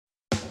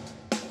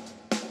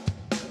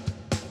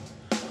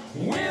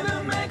We're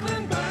the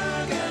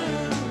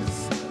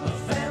Mecklenburgers, a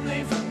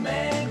family from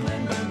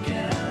Mecklenburg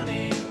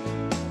County.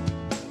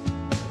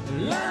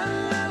 La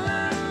la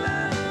la la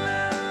la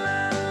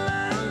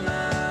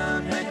la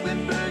la,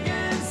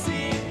 Mecklenburgers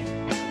see.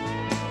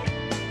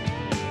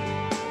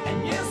 And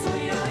yes,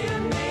 we are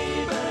your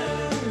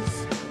neighbors.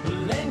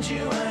 We'll lend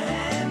you a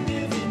hand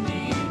if you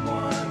need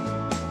one.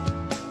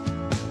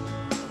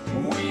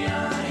 We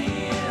are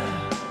here,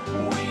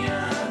 we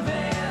are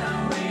there,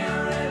 we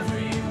are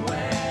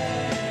everywhere.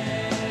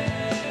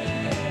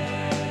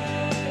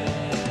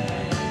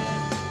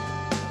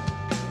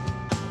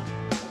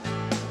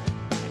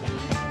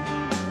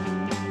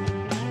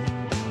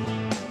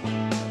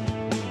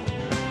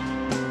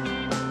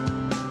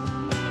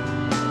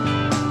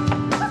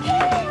 Okay,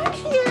 I'm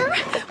here.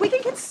 We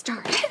can get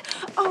started.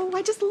 Oh,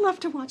 I just love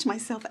to watch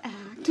myself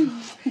act.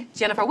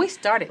 Jennifer, we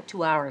started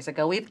 2 hours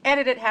ago. We've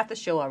edited half the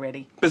show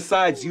already.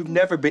 Besides, you've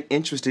never been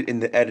interested in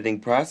the editing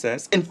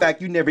process. In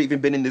fact, you've never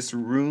even been in this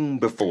room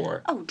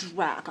before. Oh,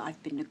 Drac,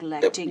 I've been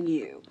neglecting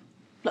you.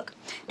 Look,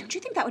 don't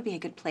you think that would be a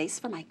good place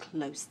for my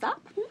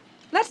close-up?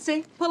 Let's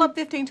see. Pull up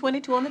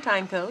 1522 on the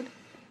time code.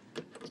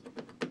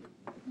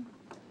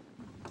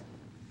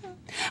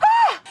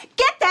 Ah!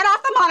 Get that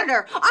off the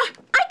monitor! I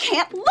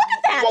can't look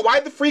at that! Well, why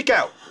the freak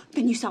out?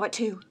 Then you saw it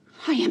too.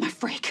 I am a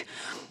freak.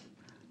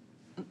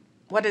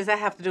 What does that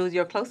have to do with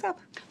your close-up?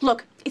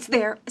 Look, it's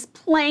there as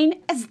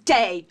plain as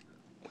day.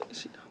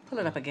 Pull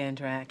it up again,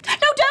 Drac. No,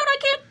 don't! I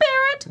can't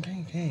bear it!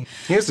 Okay.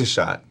 Here's the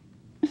shot.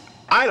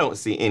 I don't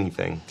see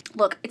anything.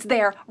 Look, it's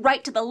there,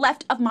 right to the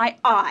left of my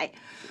eye.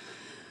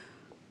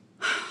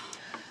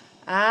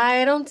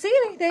 I don't see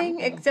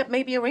anything, except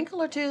maybe a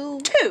wrinkle or two.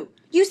 Two.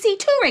 You see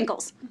 2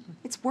 wrinkles.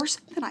 It's worse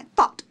than I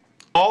thought.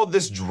 All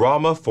this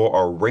drama for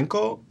a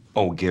wrinkle?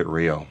 Oh, get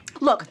real.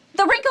 Look,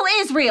 the wrinkle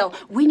is real.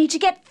 We need to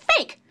get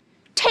fake.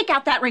 Take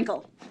out that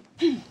wrinkle.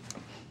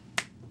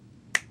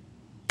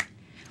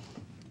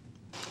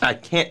 I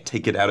can't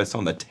take it out. It's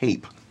on the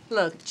tape.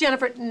 Look,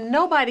 Jennifer,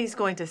 nobody's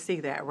going to see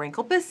that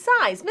wrinkle.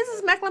 Besides,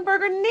 Mrs.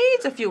 Mecklenburger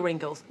needs a few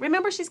wrinkles.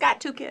 Remember, she's got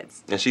 2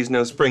 kids. And she's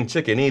no spring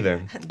chicken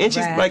either. And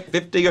she's Right. like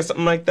 50 or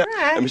something like that.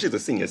 Right. I mean, she's a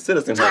senior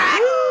citizen.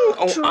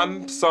 Oh,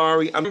 I'm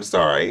sorry. I'm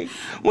sorry.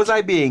 Was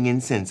I being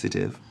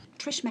insensitive?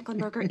 Trish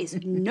Mecklenburger is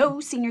no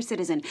senior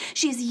citizen.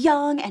 She's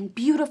young and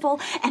beautiful,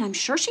 and I'm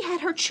sure she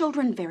had her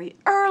children very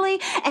early,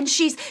 and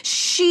she's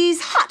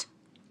hot.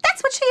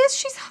 That's what she is.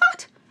 She's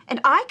hot. And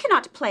I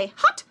cannot play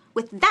hot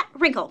with that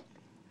wrinkle.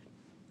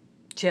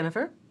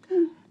 Jennifer,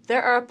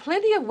 there are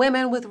plenty of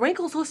women with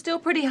wrinkles who are still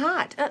pretty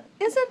hot.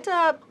 Isn't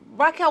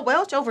Raquel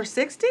Welch over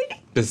 60?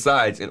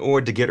 Besides, in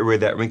order to get rid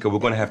of that wrinkle, we're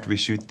going to have to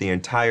reshoot the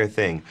entire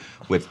thing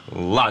with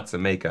lots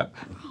of makeup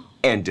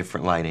and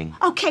different lighting.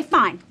 Okay,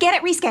 fine. Get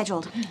it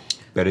rescheduled.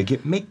 Better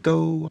get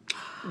Mako.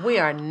 We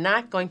are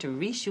not going to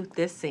reshoot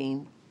this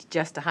scene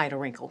just to hide a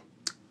wrinkle.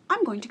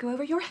 I'm going to go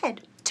over your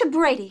head to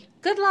Brady.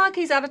 Good luck,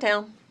 he's out of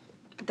town.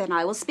 Then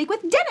I will speak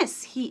with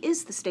Dennis. He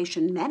is the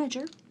station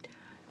manager.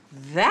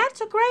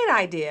 That's a great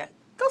idea.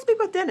 Go speak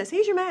with Dennis.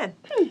 He's your man.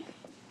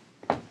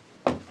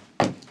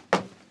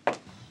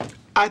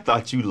 I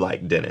thought you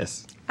liked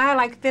Dennis. I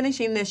like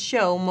finishing this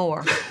show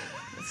more.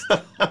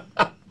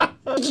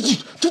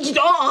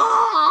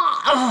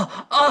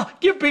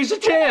 Give peace a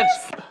chance.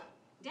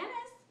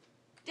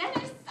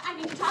 Dennis, I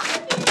need to talk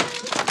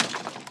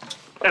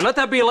with you. And let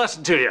that be a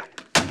lesson to you.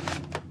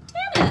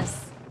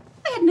 Dennis,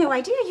 I had no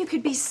idea you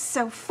could be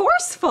so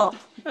forceful.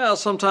 Well,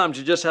 sometimes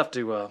you just have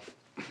to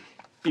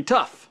be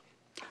tough.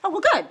 Oh,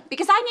 well, good,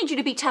 because I need you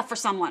to be tough for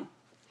someone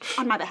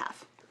on my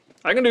behalf.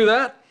 I can do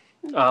that.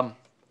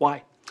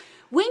 Why?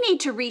 We need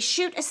to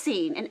reshoot a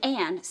scene, and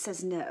Anne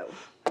says no.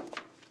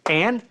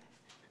 Anne?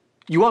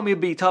 You want me to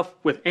be tough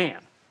with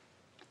Anne?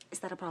 Is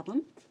that a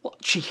problem? Well,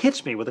 she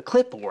hits me with a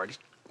clipboard.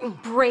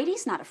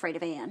 Brady's not afraid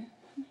of Anne.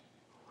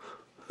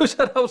 Who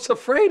said I was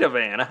afraid of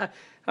Anne?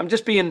 I'm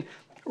just being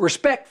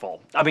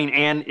respectful. I mean,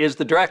 Anne is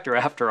the director,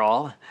 after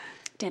all.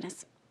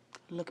 Dennis,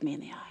 look me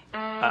in the eye.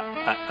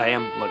 I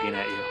am looking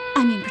at you.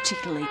 I mean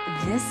particularly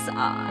this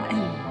eye.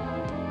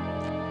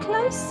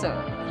 Closer.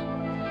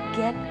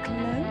 Get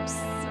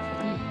closer.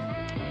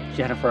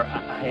 Jennifer,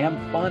 I am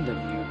fond of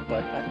you,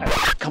 but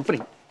company.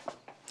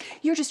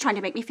 You're just trying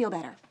to make me feel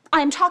better.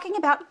 I am talking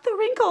about the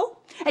wrinkle.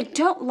 And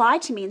don't lie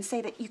to me and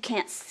say that you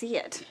can't see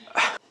it.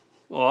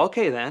 Well,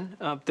 okay then.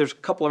 There's a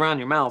couple around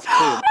your mouth, too.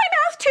 My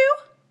mouth, too.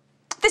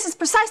 This is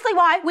precisely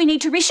why we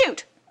need to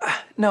reshoot.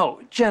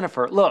 No,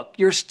 Jennifer, look,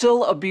 you're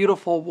still a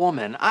beautiful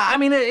woman. I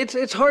mean,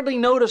 it's hardly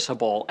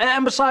noticeable.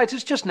 And besides,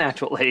 it's just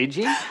natural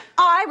aging.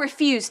 I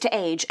refuse to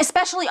age,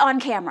 especially on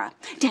camera.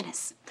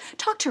 Dennis,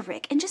 talk to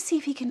Rick and just see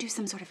if he can do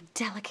some sort of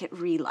delicate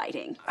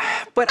relighting.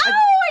 But I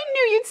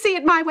knew you'd see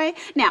it my way.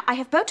 Now, I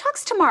have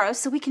Botox tomorrow,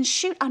 so we can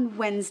shoot on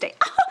Wednesday.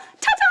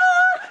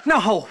 Ta-ta!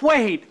 No,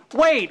 wait.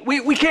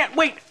 We can't,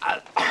 wait.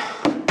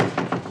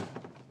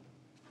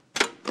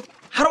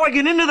 How do I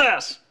get into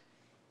this?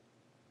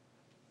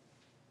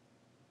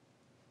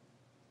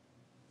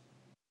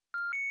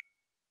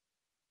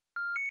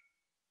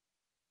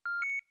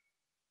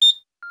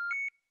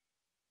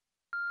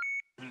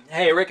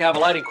 Hey, Rick, I have a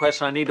lighting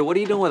question. What are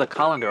you doing with a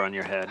colander on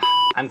your head?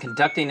 I'm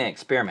conducting an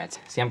experiment.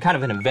 See, I'm kind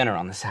of an inventor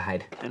on the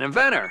side. An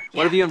inventor?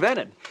 What have you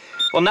invented?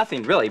 Well,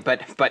 nothing really,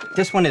 but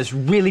this one is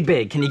really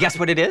big. Can you guess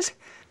what it is?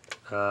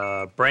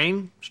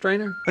 Brain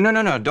strainer? Oh,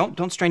 no.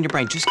 Don't strain your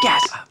brain. Just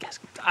guess. Guess.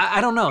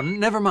 I don't know.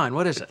 Never mind.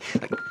 What is it?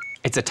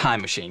 It's a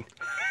time machine.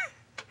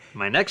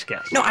 My next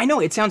guess. No, I know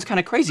it sounds kind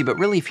of crazy, but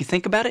really, if you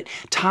think about it,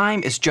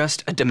 time is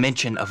just a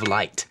dimension of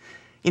light.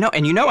 You know,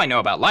 and I know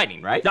about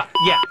lighting, right?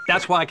 Yeah,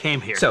 that's why I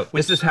came here. So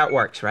this is how it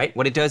works, right?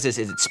 What it does is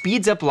it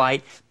speeds up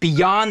light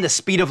beyond the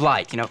speed of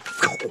light, you know.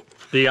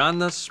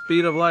 Beyond the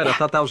speed of light? I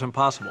thought that was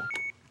impossible.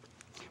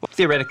 Well,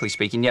 theoretically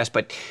speaking, yes,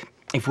 but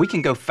if we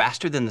can go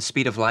faster than the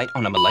speed of light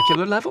on a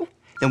molecular level,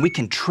 then we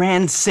can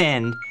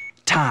transcend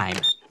time.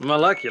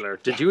 Molecular.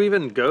 Did you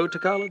even go to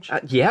college?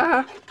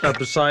 Yeah.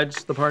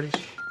 Besides the parties?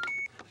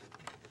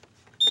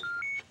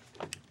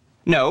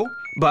 No,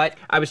 but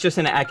I was just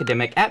in an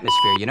academic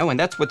atmosphere, you know, and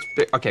that's what's...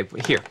 Okay,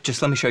 here,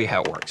 just let me show you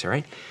how it works, all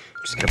right?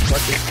 I'm just gonna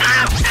plug this...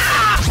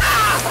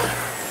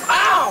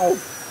 Ow!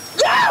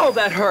 Ow,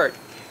 that hurt.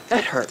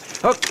 That hurt.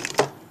 Oh,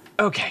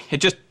 okay, it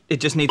just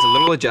needs a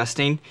little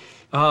adjusting.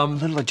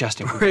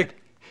 Rick,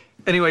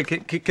 anyway,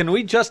 can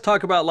we just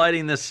talk about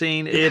lighting this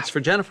scene? Yeah. It's for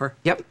Jennifer.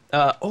 Yep.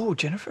 Oh,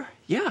 Jennifer?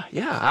 Yeah,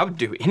 I would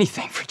do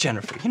anything for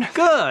Jennifer, you know.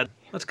 Good.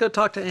 Let's go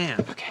talk to Anne.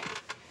 Okay.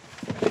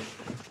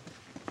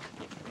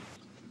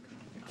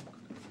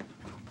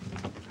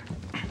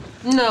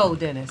 No,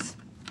 Dennis.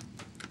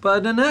 But I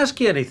didn't ask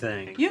you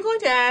anything. You're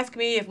going to ask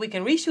me if we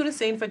can reshoot a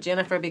scene for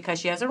Jennifer because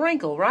she has a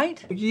wrinkle,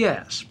 right?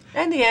 Yes.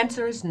 And the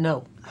answer is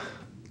no.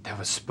 That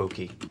was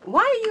spooky.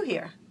 Why are you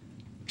here?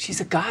 She's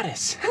a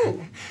goddess.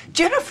 Who?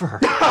 Jennifer.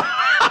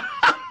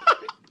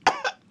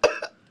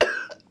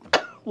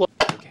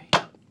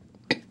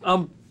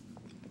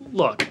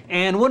 Look,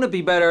 Anne, wouldn't it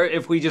be better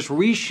if we just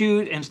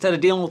reshoot instead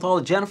of dealing with all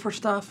the Jennifer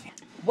stuff?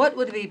 What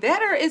would be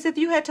better is if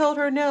you had told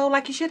her no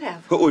like you should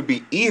have. What would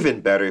be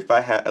even better if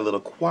I had a little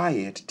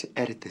quiet to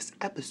edit this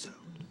episode?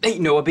 You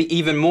know, it'd be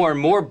even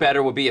more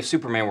better would be if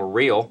Superman were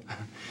real.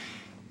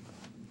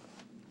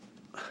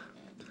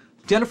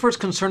 Jennifer's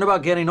concerned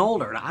about getting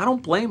older, and I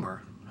don't blame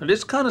her. It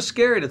is kind of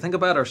scary to think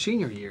about our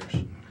senior years.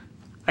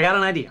 I got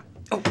an idea.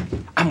 Oh,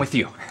 I'm with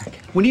you.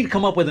 We need to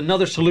come up with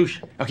another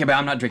solution. Okay, but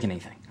I'm not drinking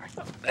anything.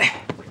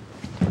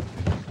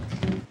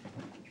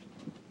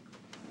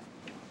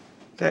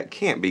 That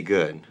can't be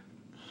good.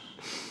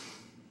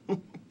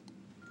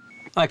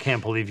 I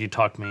can't believe you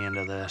talked me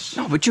into this.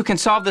 No, but you can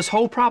solve this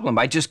whole problem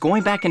by just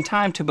going back in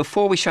time to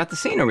before we shot the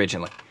scene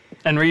originally.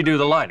 And redo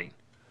the lighting.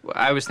 Well,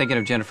 I was thinking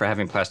of Jennifer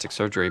having plastic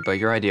surgery, but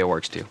your idea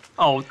works too.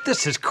 Oh,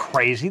 this is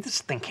crazy.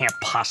 This thing can't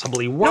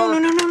possibly work.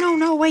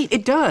 No, wait,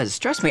 it does.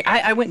 Trust me,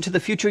 I went into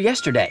the future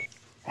yesterday.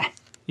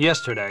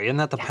 Yesterday, isn't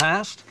that the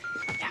past?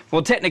 Yeah.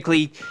 Well,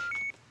 technically,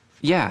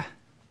 yeah.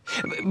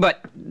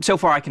 But so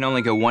far I can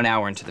only go 1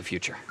 hour into the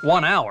future.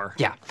 1 hour?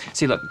 Yeah.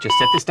 See, look, just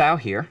set this dial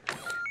here.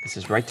 This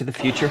is right to the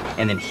future,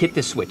 and then hit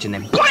this switch, and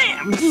then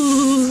BLAM!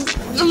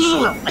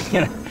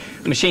 You know,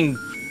 the machine,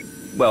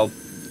 well,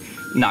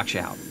 knocks you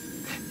out.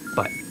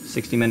 But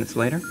 60 minutes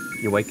later,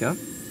 you wake up,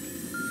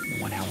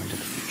 1 hour into the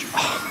future.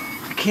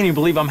 Oh, I can't even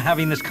believe I'm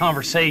having this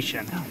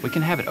conversation. No, we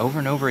can have it over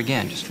and over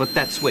again. Just flip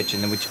that switch,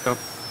 and then we just go.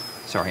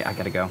 Sorry, I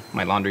gotta go.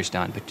 My laundry's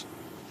done, but...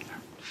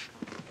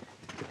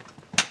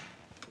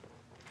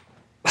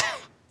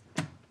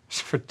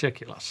 It's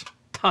ridiculous.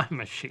 Time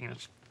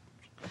machines.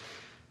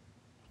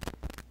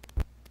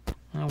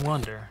 I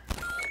wonder.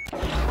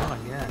 Oh,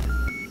 yeah.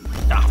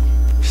 No.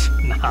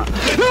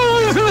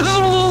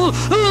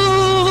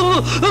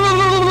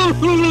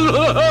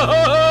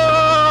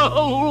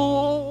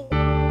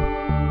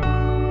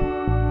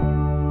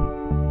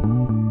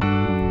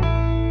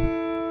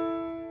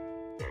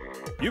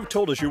 You've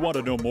told us you want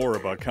to know more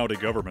about county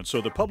government,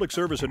 so the Public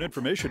Service and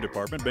Information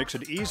Department makes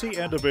it easy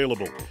and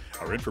available.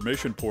 Our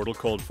information portal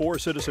called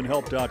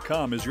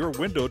forcitizenhelp.com is your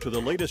window to the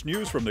latest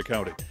news from the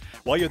county.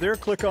 While you're there,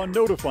 click on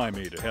Notify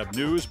Me to have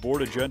news,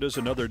 board agendas,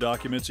 and other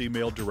documents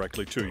emailed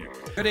directly to you.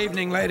 Good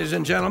evening, ladies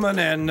and gentlemen,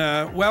 and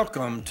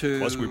welcome to...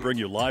 Plus, we bring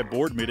you live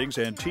board meetings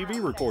and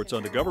TV reports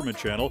on the government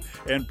channel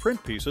and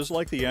print pieces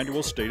like the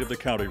annual State of the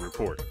County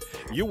report.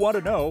 You want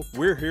to know,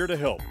 we're here to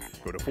help.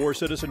 Go to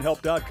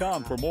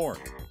forcitizenhelp.com for more.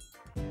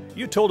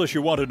 You told us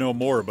you want to know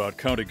more about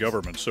county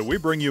government, so we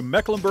bring you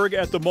Mecklenburg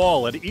at the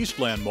Mall at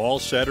Eastland Mall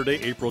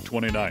Saturday, April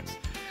 29th.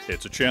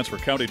 It's a chance for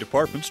county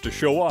departments to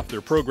show off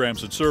their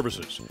programs and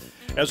services.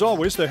 As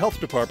always, the health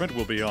department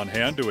will be on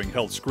hand doing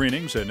health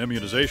screenings and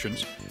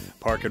immunizations.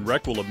 Park and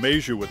Rec will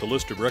amaze you with the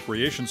list of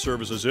recreation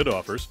services it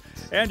offers,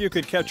 and you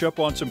can catch up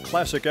on some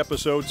classic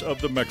episodes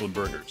of the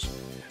Mecklenburgers.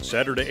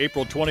 Saturday,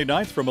 April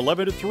 29th from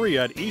 11 to 3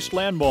 at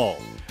Eastland Mall.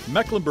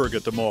 Mecklenburg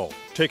at the Mall,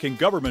 taking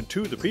government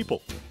to the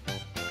people.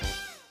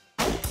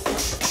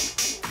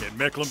 In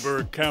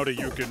Mecklenburg County,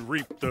 you can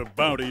reap the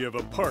bounty of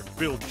a park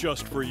built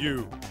just for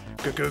you.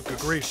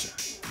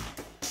 Grayson.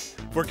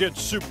 Forget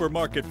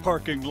supermarket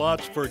parking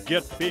lots.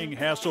 Forget being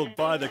hassled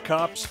by the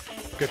cops.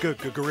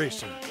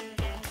 Grayson.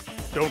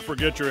 Don't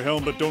forget your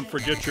helmet, don't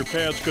forget your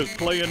pads, because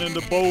playing in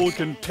the bowl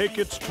can take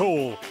its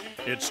toll.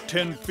 It's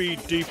 10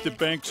 feet deep, the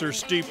banks are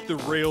steep, the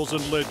rails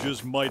and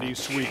ledges mighty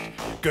sweet.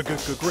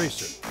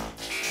 Grayson.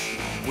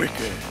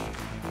 Wicked.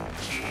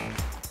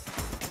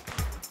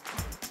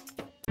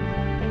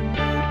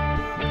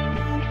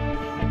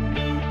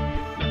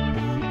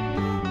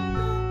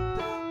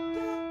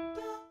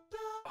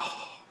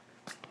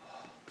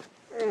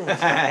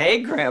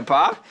 Hey,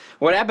 Grandpa.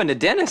 What happened to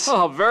Dennis?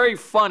 Oh, very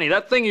funny.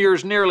 That thing of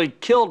yours nearly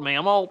killed me.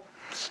 I'm all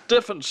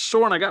stiff and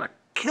sore, and I got a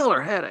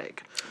killer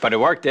headache. But it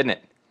worked, didn't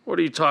it? What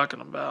are you talking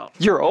about?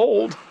 You're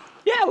old.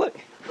 Yeah, look.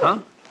 Huh?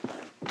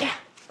 Yeah,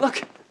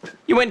 look.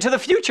 You went into the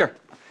future.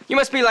 You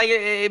must be like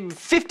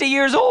 50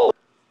 years old.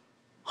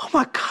 Oh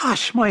my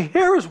gosh, my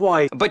hair is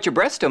white. But your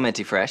breath's still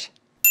minty fresh.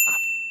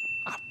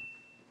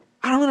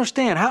 I don't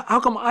understand. How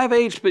come I've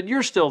aged, but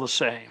you're still the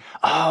same?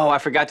 Oh, I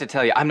forgot to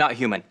tell you. I'm not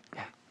human.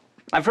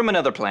 I'm from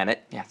another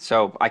planet. Yeah,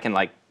 so I can,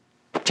 like,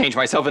 change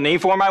myself in any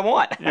form I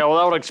want. Yeah, well,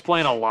 that would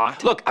explain a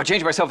lot. Look, I'll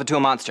change myself into a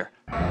monster.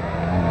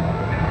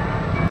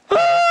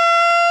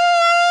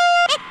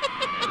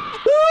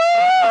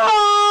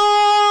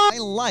 I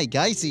like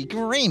icy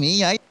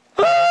creamy.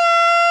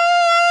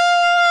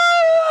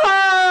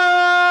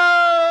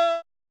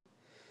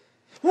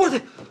 What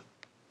the?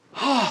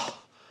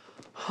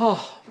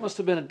 Oh, must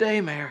have been a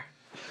daymare.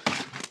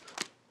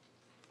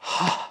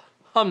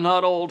 I'm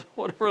not old.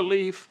 What a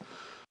relief.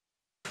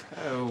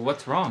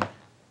 What's wrong?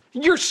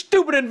 Your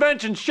stupid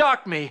invention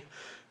shocked me.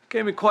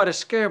 Gave me quite a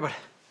scare, but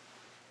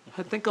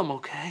I think I'm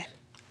okay.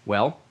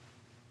 Well,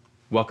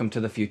 welcome to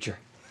the future.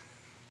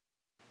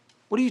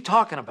 What are you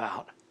talking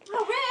about?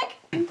 Oh,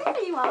 Rick,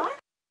 there you are.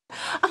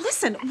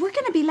 Listen, we're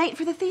going to be late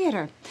for the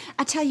theater.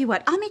 I tell you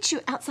what, I'll meet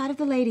you outside of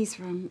the ladies'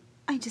 room.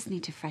 I just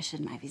need to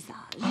freshen my visage.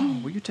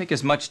 Oh, will you take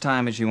as much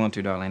time as you want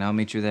to, darling? I'll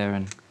meet you there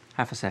in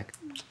half a sec.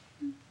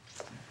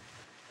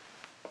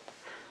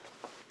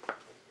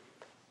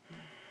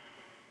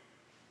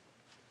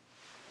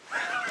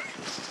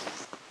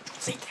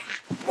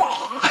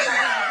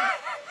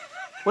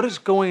 What is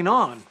going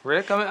on,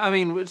 Rick? I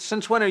mean,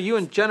 since when are you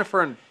and Jennifer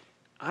an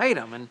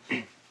item?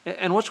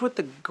 And what's with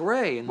the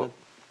gray and the...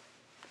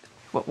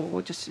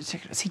 Well, just a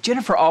second. See,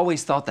 Jennifer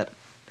always thought that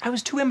I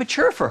was too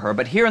immature for her,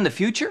 but here in the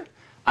future,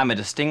 I'm a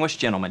distinguished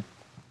gentleman.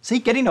 See,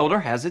 getting older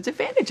has its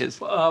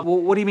advantages. Well,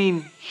 what do you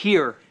mean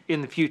here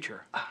in the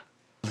future?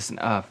 Listen,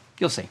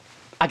 you'll see.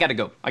 I gotta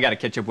go. I gotta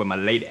catch up with my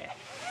lady.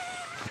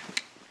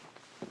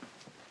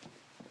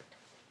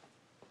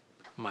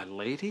 My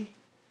lady?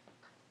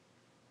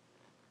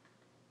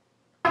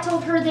 I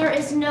told her there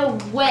is no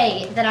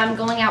way that I'm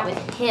going out with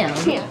him.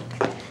 Yeah.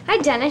 Hi,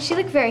 Dennis. You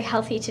look very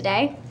healthy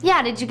today.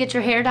 Yeah, did you get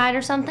your hair dyed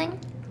or something?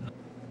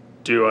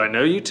 Do I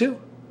know you two?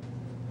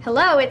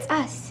 Hello, it's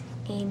us,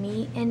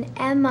 Amy and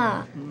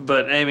Emma.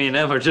 But Amy and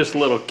Emma are just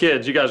little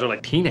kids. You guys are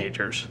like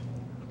teenagers.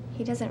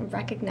 He doesn't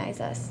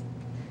recognize us.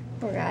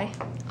 Poor guy.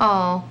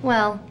 Oh,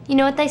 well, you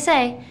know what they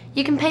say.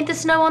 You can paint the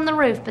snow on the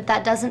roof, but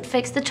that doesn't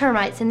fix the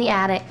termites in the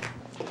attic.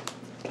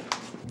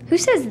 Who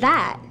says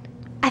that?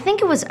 I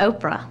think it was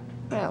Oprah.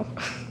 Oh.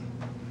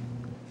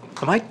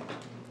 Am I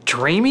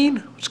dreaming?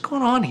 What's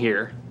going on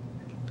here?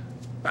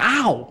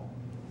 Ow!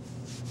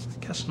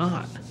 I guess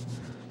not.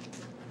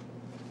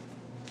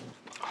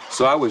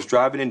 So I was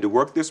driving into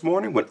work this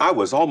morning when I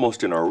was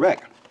almost in a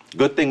wreck.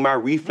 Good thing my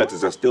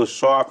reflexes are still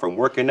sharp from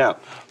working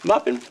out.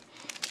 Muffin?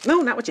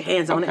 No, not with your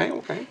hands on it.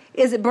 Okay.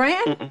 Is it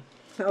Brand? Mm-mm.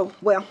 Oh,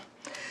 well,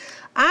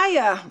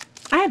 I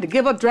had to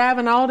give up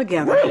driving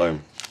altogether. Really?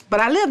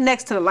 But I live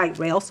next to the light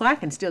rail, so I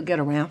can still get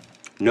around.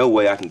 No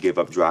way I can give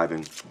up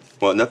driving.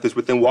 Well, nothing's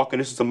within walking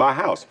distance of my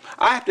house.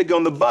 I have to go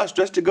on the bus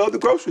just to go to the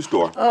grocery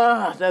store.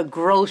 The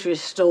grocery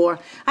store.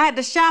 I had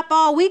to shop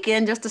all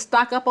weekend just to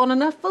stock up on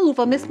enough food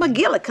for Miss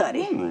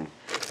McGillicuddy.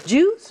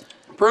 Juice?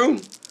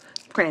 Prune?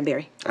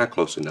 Cranberry.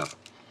 Close enough.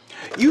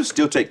 You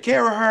still take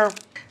care of her?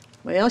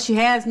 Well, she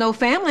has no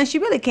family and she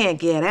really can't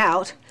get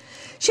out.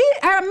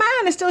 Her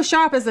mind is still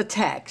sharp as a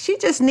tack. She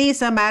just needs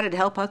somebody to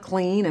help her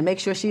clean and make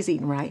sure she's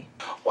eating right.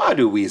 Why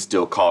do we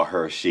still call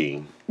her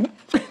she?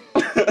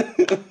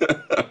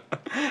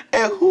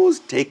 And who's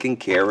taking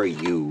care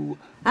of you?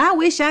 I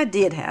wish I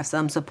did have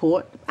some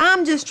support.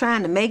 I'm just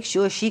trying to make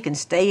sure she can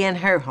stay in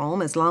her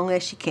home as long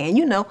as she can.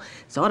 You know,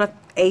 sort of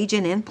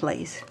aging in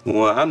place.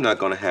 Well, I'm not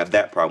going to have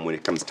that problem when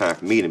it comes time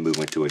for me to move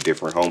into a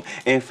different home.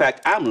 In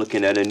fact, I'm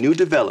looking at a new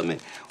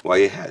development where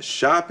it has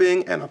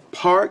shopping and a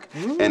park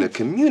and a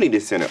community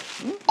center,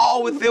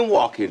 all within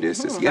walking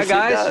distance. Yes,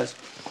 Hi, guys. it does.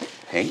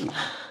 Hey.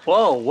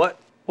 Whoa,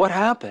 what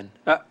happened?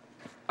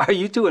 Are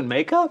you doing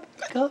makeup?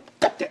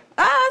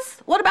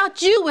 Us? What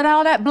about you with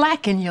all that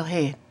black in your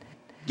head?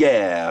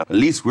 Yeah, at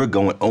least we're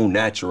going au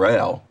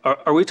naturel.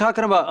 Are we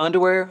talking about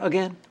underwear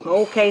again?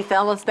 Okay,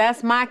 fellas,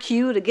 that's my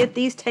cue to get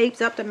these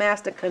tapes up to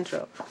master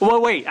control.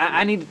 Well, wait,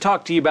 I need to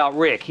talk to you about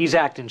Rick. He's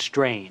acting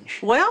strange.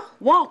 Well,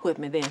 walk with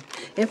me then.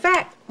 In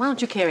fact, why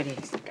don't you carry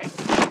these? Okay.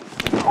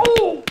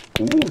 Oh!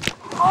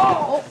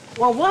 Oh!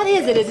 Well, what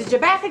is it? Is it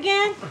your back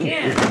again?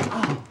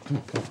 Yeah.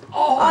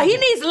 Oh, he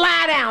needs to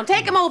lie down.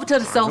 Take him over to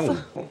the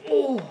sofa.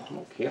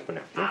 Oh, careful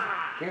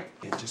now.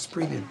 Just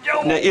breathe in.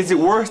 Now, is it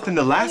worse than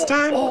the last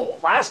time? Oh,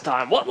 last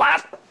time? What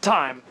last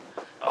time?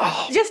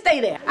 Oh. Just stay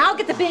there. I'll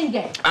get the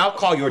Bengay. I'll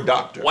call your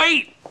doctor.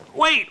 Wait,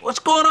 what's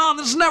going on?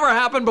 This has never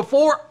happened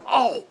before.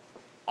 Oh.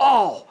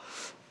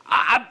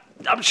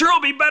 I'm sure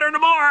I'll be better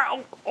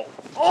tomorrow.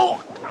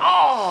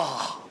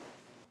 Oh.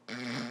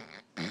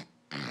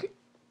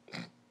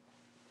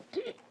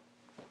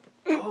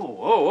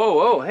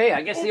 Oh, hey,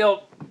 I guess the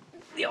old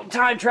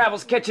time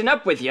travel's catching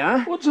up with you,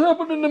 huh? What's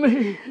happening to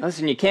me?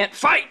 Listen, you can't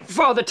fight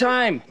Father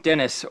Time,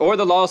 Dennis, or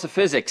the laws of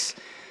physics.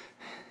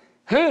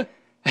 Huh?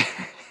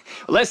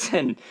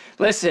 Listen,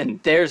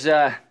 there's,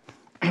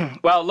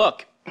 well,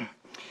 look,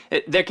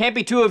 there can't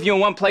be two of you in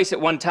one place at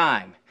one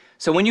time.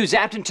 So when you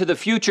zapped into the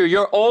future,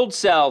 your old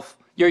self,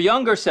 your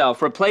younger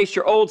self, replaced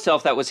your old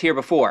self that was here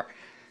before.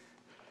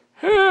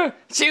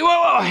 See,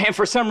 whoa, and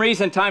for some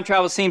reason, time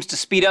travel seems to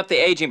speed up the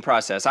aging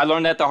process. I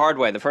learned that the hard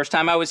way. The first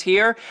time I was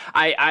here,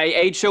 I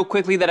aged so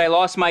quickly that I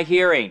lost my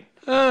hearing.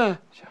 Huh?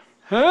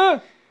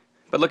 But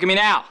look at me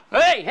now.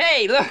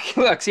 Hey,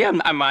 look, see,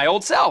 I'm my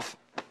old self.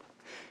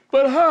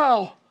 But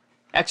how?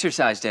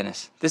 Exercise,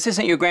 Dennis. This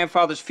isn't your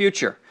grandfather's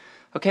future.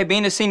 Okay,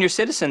 being a senior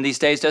citizen these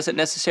days doesn't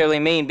necessarily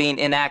mean being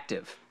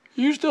inactive.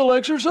 You still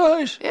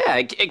exercise? Yeah,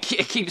 it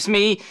keeps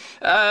me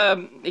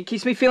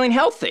feeling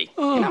healthy.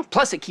 You know,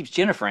 plus it keeps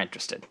Jennifer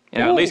interested. You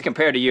know, at least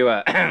compared to you,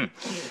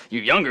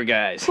 you younger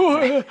guys.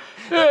 Hey,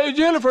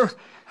 Jennifer,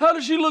 how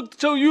does she look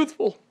so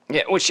youthful?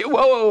 Yeah, well,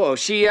 whoa.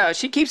 She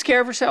keeps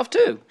care of herself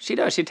too. She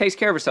does. She takes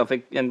care of herself,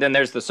 and then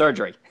there's the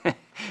surgery.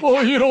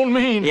 Oh, you don't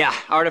mean? Yeah,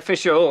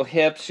 artificial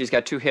hips. She's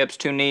got 2 hips,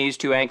 2 knees,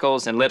 2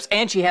 ankles, and lips,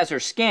 and she has her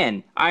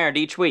skin ironed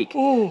each week.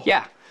 Oh.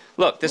 Yeah.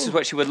 Look, this is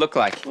what she would look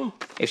like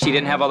if she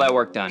didn't have all that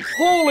work done.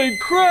 Holy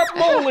crap,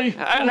 moly!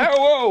 I know,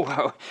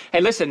 whoa. Hey,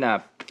 listen,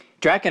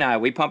 Drac and I,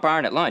 we pump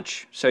iron at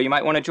lunch, so you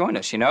might want to join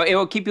us, you know? It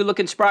will keep you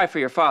looking spry for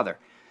your father.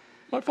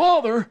 My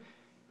father?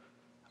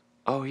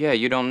 Oh, yeah,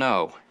 you don't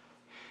know.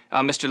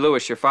 Mr.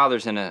 Lewis, your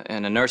father's in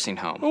a nursing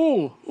home.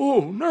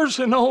 Oh,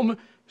 nursing home.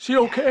 Is he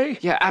okay?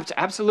 Yeah,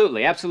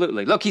 absolutely.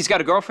 Look, he's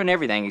got a girlfriend and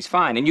everything. He's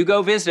fine. And you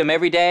go visit him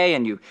every day,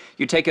 and you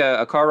take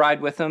a car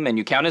ride with him, and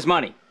you count his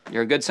money.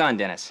 You're a good son,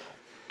 Dennis.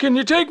 Can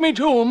you take me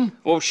to him?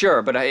 Well,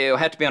 sure, but it'll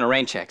have to be on a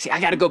rain check. See,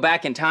 I got to go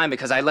back in time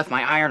because I left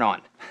my iron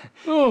on.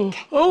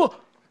 Oh,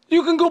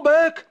 you can go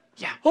back?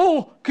 Yeah.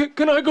 Oh,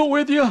 can I go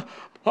with you?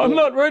 I'm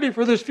not ready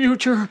for this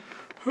future.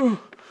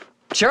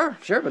 Sure,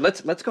 but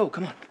let's go.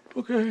 Come on.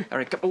 Okay. All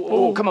right, come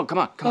on. Let's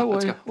go.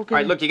 Okay. All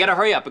right, look, you got to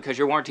hurry up because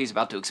your warranty's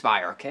about to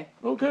expire, okay?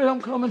 Okay,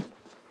 I'm coming.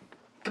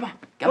 Come on.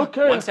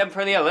 Okay. One step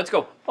for the other. Let's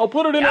go. I'll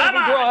put it in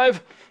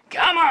overdrive.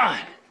 Come on.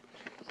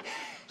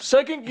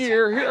 Second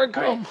gear. Here I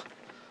come.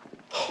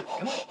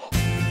 Come on.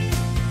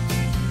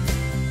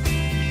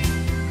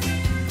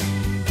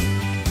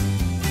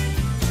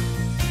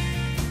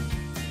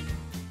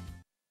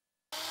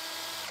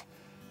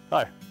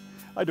 Hi,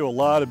 I do a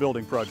lot of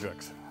building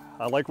projects.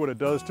 I like what it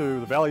does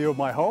to the value of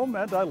my home,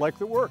 and I like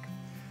the work.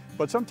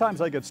 But sometimes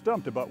I get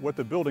stumped about what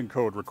the building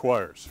code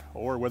requires,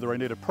 or whether I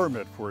need a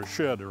permit for a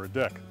shed or a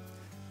deck.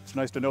 It's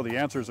nice to know the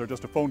answers are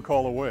just a phone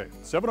call away.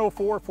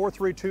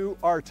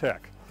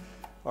 704-432-RTECH.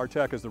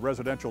 RTECH is the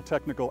Residential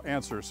Technical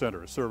Answer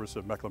Center, a service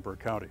of Mecklenburg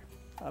County.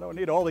 I don't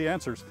need all the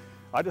answers,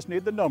 I just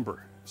need the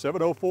number,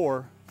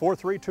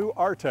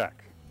 704-432-RTECH.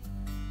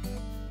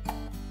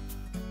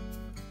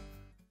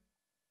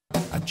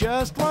 I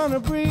just wanna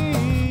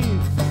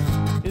breathe.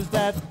 Is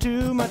that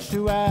too much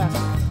to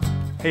ask?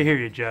 Hey, hear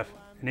you, Jeff.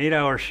 An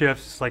 8-hour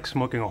shift is like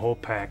smoking a whole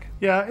pack.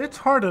 Yeah, it's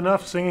hard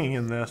enough singing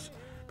in this,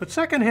 but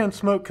secondhand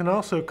smoke can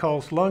also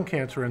cause lung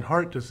cancer and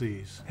heart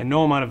disease. And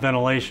no amount of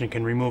ventilation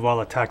can remove all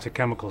the toxic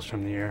chemicals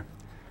from the air.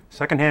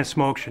 Secondhand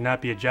smoke should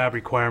not be a job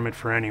requirement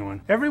for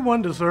anyone.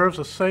 Everyone deserves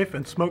a safe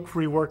and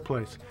smoke-free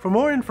workplace. For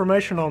more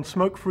information on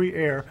smoke-free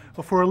air,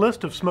 or for a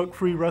list of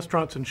smoke-free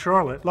restaurants in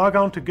Charlotte, log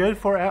on to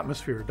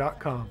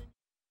goforatmosphere.com.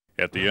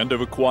 At the end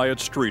of a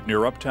quiet street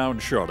near uptown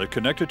Charlotte,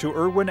 connected to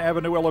Irwin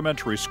Avenue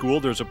Elementary School,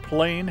 there's a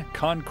plain,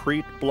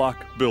 concrete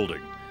block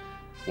building.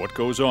 What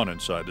goes on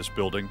inside this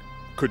building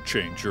could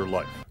change your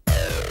life.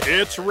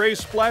 It's Ray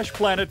Splash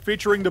Planet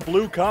featuring the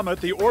Blue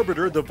Comet, the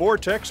Orbiter, the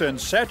Vortex, and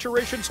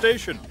Saturation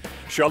Station.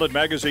 Charlotte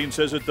Magazine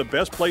says it's the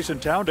best place in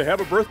town to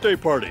have a birthday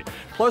party,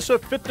 plus a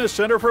fitness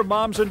center for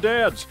moms and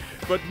dads.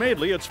 But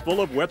mainly it's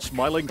full of wet,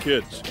 smiling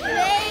kids.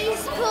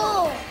 Ray's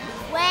cool.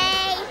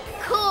 Way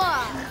cool.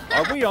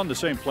 Are we on the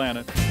same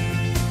planet?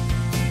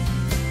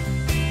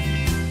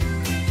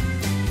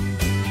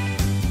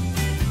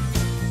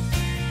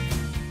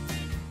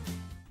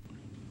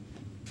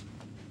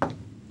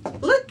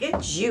 Look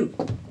at you,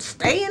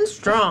 staying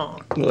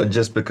strong. Well,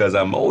 just because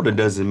I'm older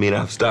doesn't mean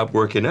I've stopped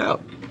working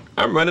out.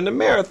 I'm running a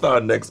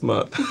marathon next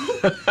month.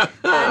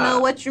 I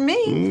know what you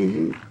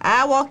mean.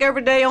 I walk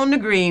every day on the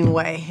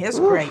Greenway. It's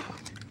great.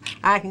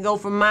 I can go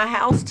from my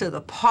house to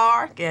the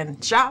park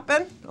and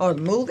shopping or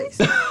the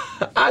movies.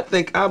 I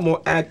think I'm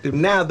more active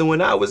now than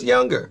when I was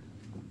younger.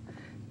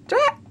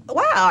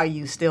 Why are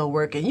you still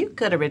working? You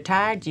could have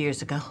retired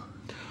years ago.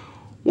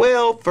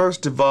 Well,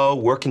 first of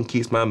all, working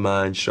keeps my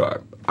mind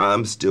sharp.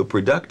 I'm still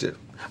productive.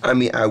 I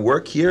mean, I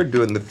work here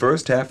during the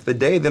first half of the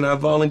day, then I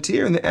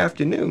volunteer in the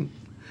afternoon.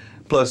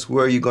 Plus,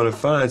 where are you going to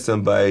find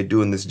somebody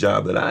doing this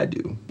job that I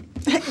do?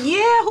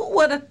 Yeah, who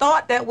would have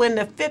thought that when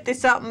the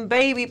 50-something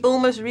baby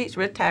boomers reach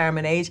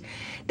retirement age,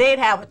 they'd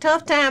have a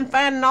tough time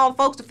finding all the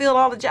folks to fill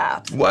all the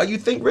jobs? Why you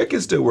think Rick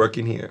is still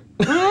working here?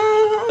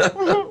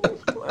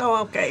 Oh,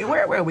 okay.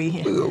 Where were we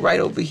here? We were right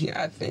over here,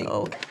 I think.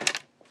 Okay.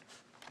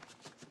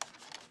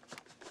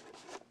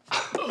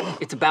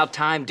 It's about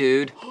time,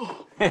 dude.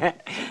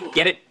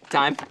 Get it?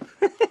 Time.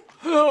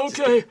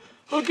 Okay,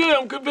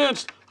 I'm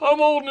convinced. I'm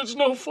old and it's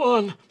no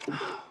fun.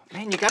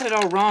 Man, you got it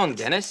all wrong,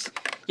 Dennis.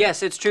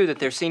 Yes, it's true that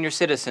they're senior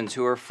citizens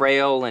who are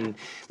frail and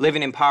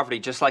living in poverty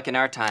just like in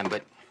our time,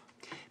 but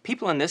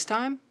people in this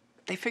time,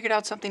 they figured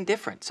out something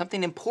different,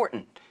 something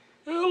important.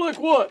 Yeah, like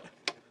what?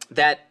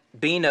 That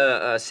being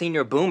a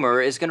senior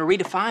boomer is going to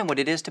redefine what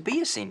it is to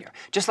be a senior,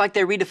 just like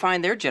they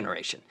redefined their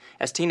generation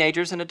as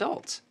teenagers and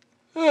adults.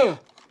 Yeah.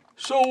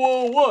 So,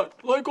 what?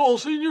 Like all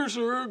seniors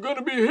are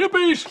gonna be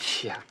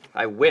hippies? Yeah,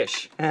 I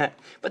wish.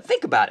 But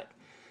think about it.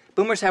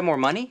 Boomers have more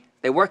money.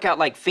 They work out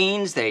like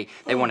fiends. They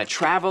want to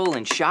travel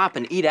and shop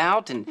and eat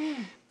out. And,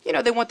 you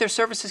know, they want their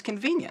services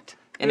convenient.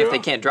 And if they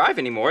can't drive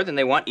anymore, then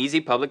they want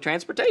easy public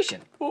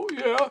transportation. Oh,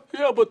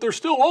 yeah, but they're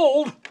still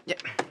old. Yeah.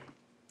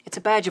 It's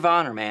a badge of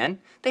honor, man.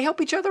 They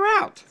help each other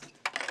out.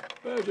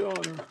 Badge of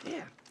honor.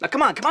 Yeah. Now,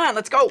 come on,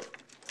 let's go.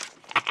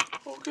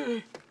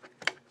 Okay.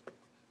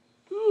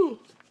 Ooh.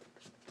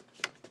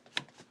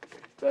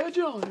 Badge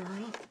of honor,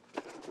 huh?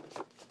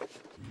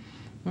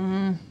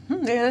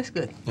 Yeah, that's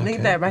good. Okay.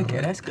 Leave that right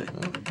there. That's good.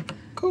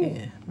 Cool.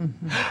 Yeah.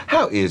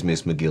 How is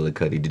Miss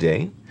McGillicuddy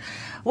today?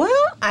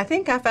 Well, I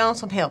think I found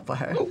some help for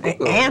her.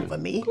 And for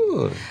me.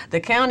 Good. The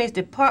county's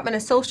Department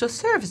of Social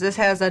Services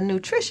has a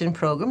nutrition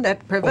program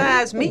that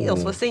provides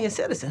meals for senior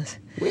citizens.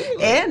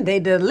 Really? And they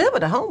deliver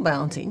to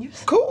homebound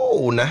seniors.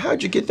 Cool. Now,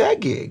 how'd you get that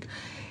gig?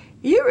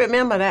 You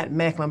remember that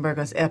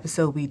Mecklenburgers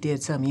episode we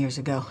did some years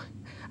ago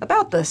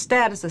about the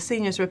status of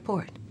seniors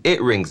report? It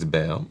rings a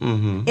bell.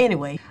 Mm-hmm.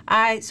 Anyway,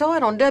 I saw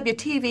it on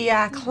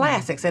WTVI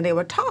Classics, and they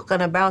were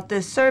talking about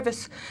this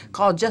service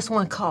called Just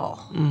One Call.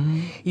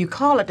 Mm-hmm. You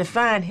call it to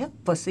find help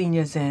for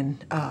seniors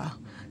and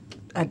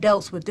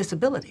adults with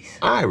disabilities.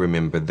 I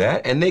remember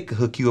that, and they could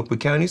hook you up with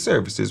county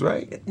services,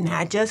 right?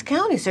 Not just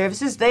county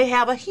services, they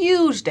have a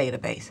huge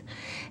database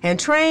and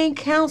trained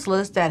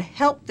counselors that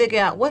help figure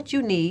out what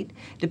you need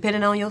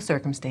depending on your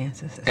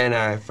circumstances. And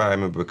if I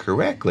remember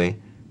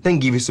correctly, they can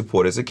give you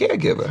support as a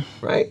caregiver,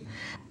 right?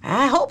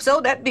 I hope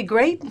so. That'd be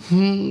great.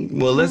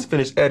 Well, let's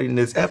finish editing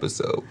this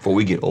episode before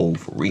we get old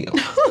for real.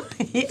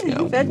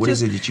 What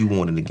is it that you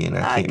wanted again?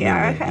 I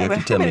can't remember. You have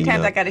to tell me. How many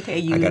times I got to tell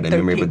you? I got the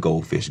memory of a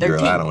goldfish, girl.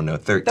 13. I don't know.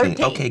 13.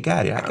 Okay,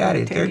 got it. I got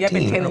it. 13. I've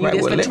been telling All right,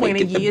 you this well, for let me 20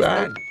 get the years.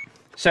 bride.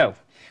 So,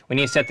 we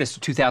need to set this to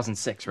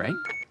 2006, right?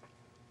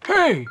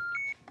 Hey,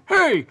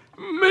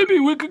 maybe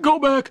we could go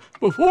back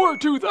before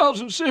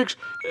 2006,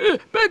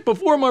 back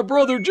before my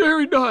brother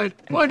Jerry died.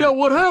 Find out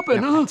what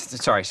happened, huh?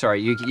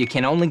 Sorry. You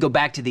can only go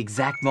back to the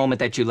exact moment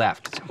that you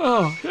left.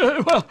 Oh,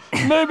 well,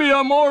 maybe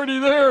I'm already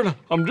there and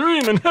I'm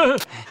dreaming.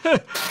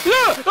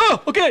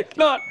 Okay,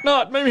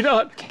 maybe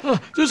not.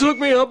 Just hook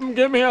me up and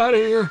get me out of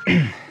here.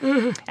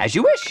 As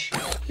you wish.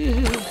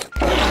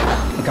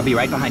 Look, I'll be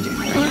right behind you.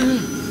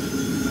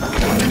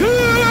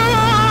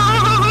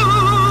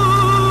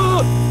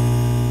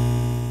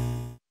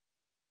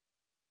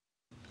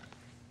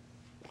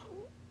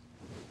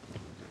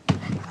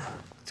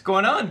 What's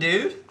going on,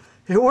 dude?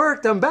 It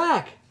worked. I'm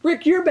back.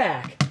 Rick, you're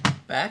back.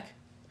 Back?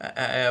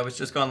 I was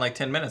just gone like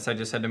 10 minutes. I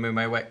just had to move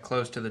my wet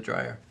clothes to the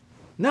dryer.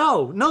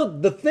 No,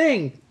 the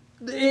thing.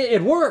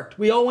 It worked.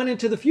 We all went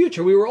into the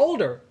future. We were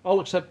older.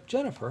 All except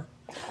Jennifer.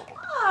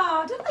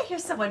 Oh, didn't I hear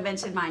someone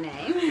mention my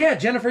name? Yeah,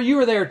 Jennifer, you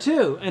were there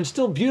too, and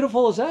still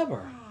beautiful as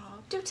ever. Oh,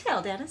 do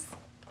tell, Dennis.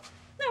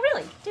 No,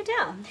 really, do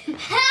tell.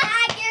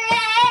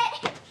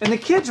 Accurate! And the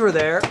kids were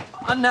there.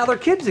 Now they're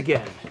kids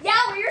again. Yeah,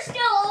 well, you're still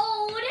old.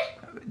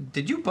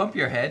 Did you bump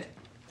your head?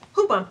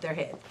 Who bumped their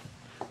head?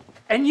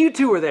 And you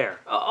two were there,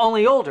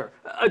 only older.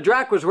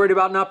 Drac was worried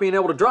about not being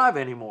able to drive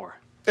anymore.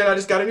 And I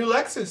just got a new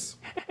Lexus.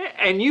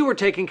 And you were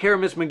taking care of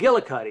Miss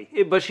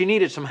McGillicuddy, but she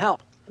needed some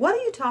help. What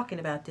are you talking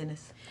about,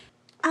 Dennis?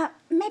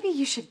 Maybe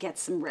you should get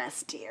some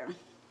rest, dear.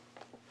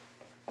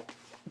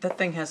 That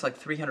thing has like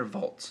 300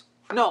 volts.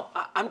 No,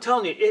 I'm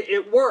telling you,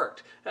 it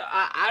worked.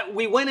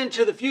 We went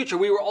into the future.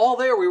 We were all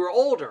there. We were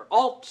older,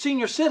 all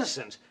senior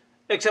citizens,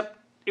 except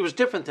it was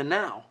different than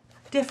now.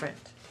 Different?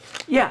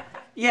 Yeah.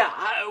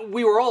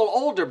 We were all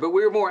older, but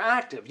we were more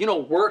active. You know,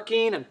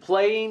 working and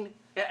playing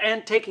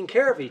and taking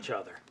care of each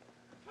other.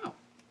 Oh,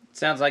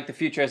 sounds like the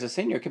future as a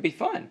senior could be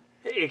fun.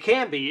 It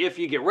can be if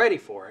you get ready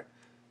for it.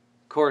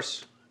 Of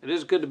course, it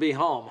is good to be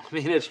home. I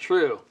mean, it's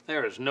true.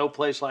 There is no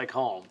place like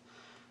home.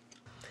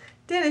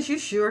 Dennis, you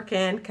sure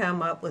can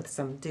come up with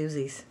some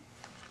doozies.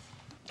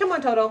 Come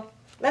on, Toto.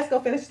 Let's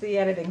go finish the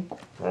editing.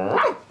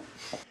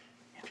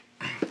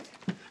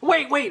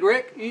 Wait,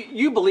 Rick.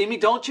 You believe me,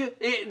 don't you?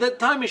 The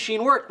time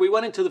machine worked. We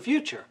went into the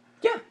future.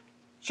 Yeah.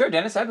 Sure,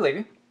 Dennis, I believe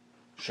you.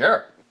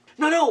 Sure.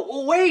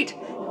 No, wait.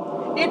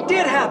 It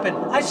did happen.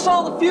 I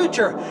saw the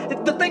future.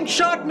 The thing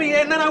shocked me,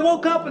 and then I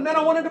woke up, and then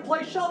I wanted to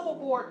play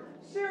shuffleboard.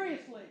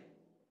 Seriously.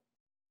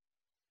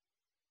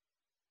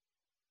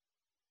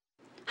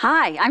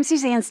 Hi, I'm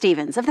Suzanne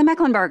Stevens of the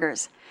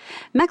Mecklenburgers.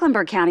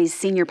 Mecklenburg County's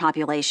senior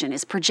population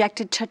is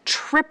projected to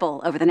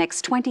triple over the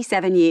next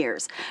 27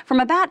 years, from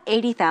about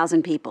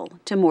 80,000 people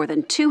to more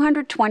than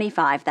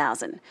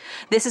 225,000.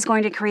 This is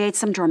going to create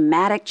some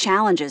dramatic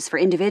challenges for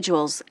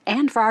individuals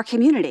and for our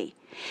community.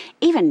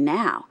 Even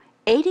now,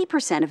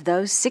 80% of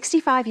those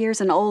 65 years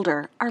and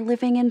older are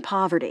living in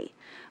poverty.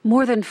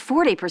 More than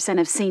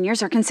 40% of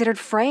seniors are considered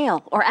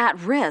frail or at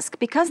risk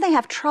because they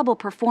have trouble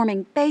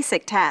performing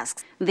basic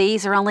tasks.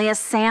 These are only a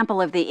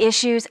sample of the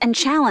issues and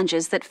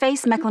challenges that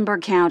face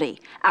Mecklenburg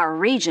County, our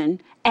region,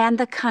 and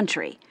the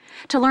country.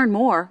 To learn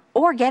more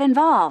or get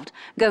involved,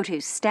 go to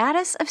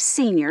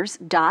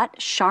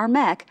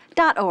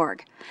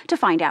statusofseniors.charmec.org to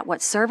find out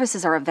what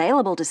services are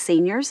available to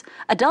seniors,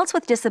 adults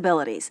with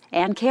disabilities,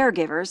 and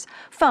caregivers.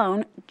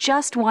 Phone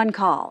Just One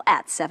Call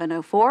at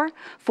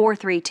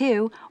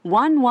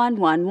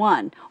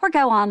 704-432-1111 or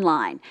go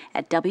online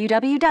at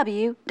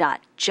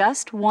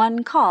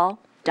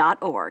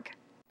www.justonecall.org.